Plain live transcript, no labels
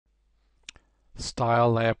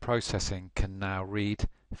Style layer processing can now read,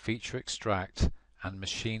 feature extract and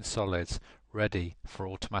machine solids ready for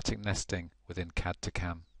automatic nesting within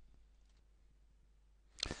cad-cam.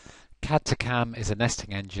 Cad-cam is a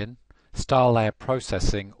nesting engine. Style layer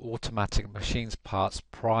processing automatic machines parts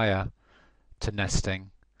prior to nesting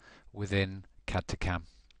within cad-cam.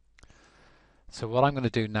 So what I'm going to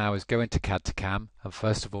do now is go into cad-cam, and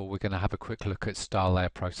first of all we're going to have a quick look at style layer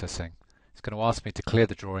processing. It's going to ask me to clear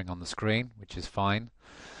the drawing on the screen, which is fine.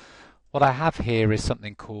 What I have here is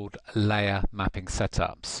something called layer mapping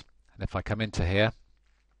setups, and if I come into here,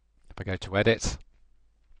 if I go to edit,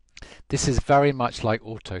 this is very much like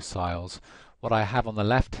auto styles. What I have on the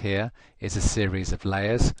left here is a series of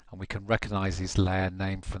layers, and we can recognize these layer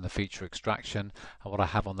named from the feature extraction. And what I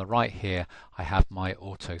have on the right here, I have my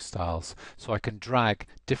auto styles. So I can drag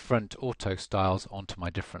different auto styles onto my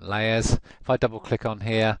different layers. If I double click on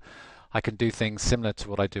here, I can do things similar to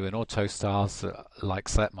what I do in auto styles, like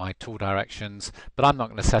set my tool directions, but I'm not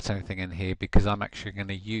going to set anything in here because I'm actually going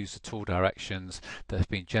to use the tool directions that have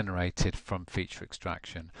been generated from feature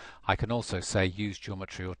extraction. I can also say use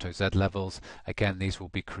geometry auto Z levels. Again, these will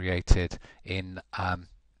be created in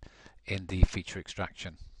the feature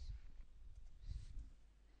extraction.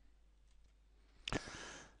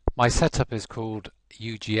 My setup is called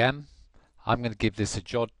UGM. I'm going to give this a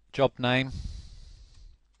job name,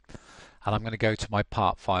 and I'm going to go to my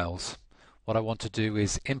part files. What I want to do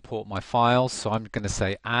is import my files, so I'm going to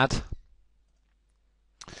say add.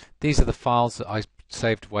 These are the files that I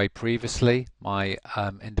saved away previously, my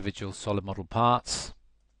individual solid model parts.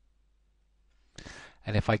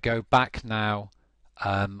 And if I go back now,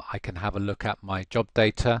 I can have a look at my job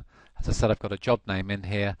data. As I said, I've got a job name in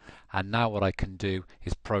here, and now what I can do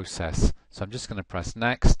is process. So I'm just going to press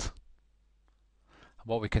next.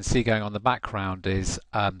 What we can see going on in the background is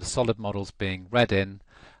the solid models being read in,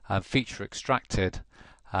 feature extracted,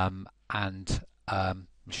 and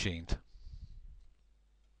machined.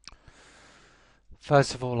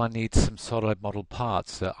 First of all, I need some solid model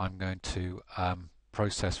parts that I'm going to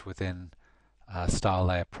process within style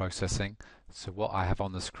layer processing. So what I have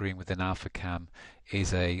on the screen within Alphacam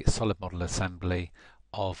is a solid model assembly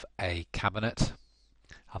of a cabinet.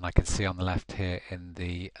 And I can see on the left here in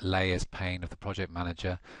the layers pane of the project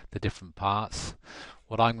manager the different parts.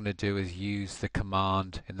 What I'm going to do is use the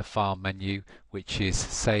command in the file menu, which is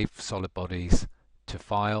save solid bodies to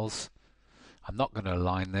files. I'm not going to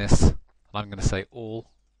align this, and I'm going to say all.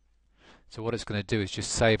 So what it's going to do is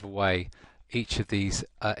just save away each of these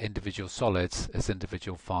individual solids as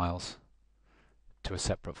individual files to a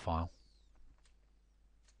separate file.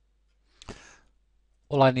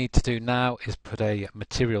 All I need to do now is put a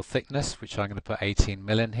material thickness, which I'm going to put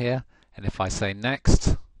 18mm in here, and if I say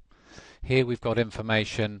next, here we've got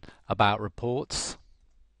information about reports,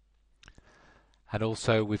 and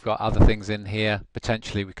also we've got other things in here.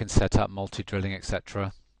 Potentially we can set up multi-drilling,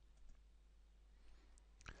 etc.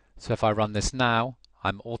 So if I run this now,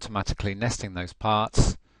 I'm automatically nesting those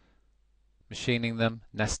parts, machining them,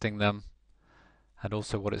 nesting them, and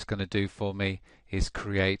also what it's going to do for me is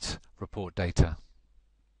create report data.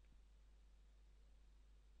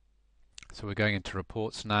 So we're going into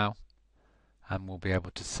reports now, and we'll be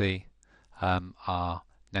able to see our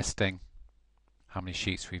nesting, how many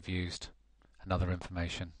sheets we've used, and other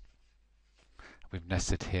information. We've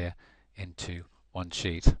nested here into one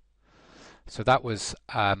sheet. So that was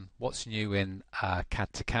what's new in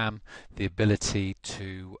cad-cam, the ability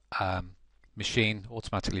to machine,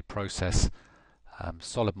 automatically process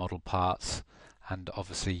solid model parts, and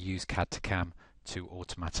obviously use cad-cam to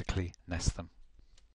automatically nest them.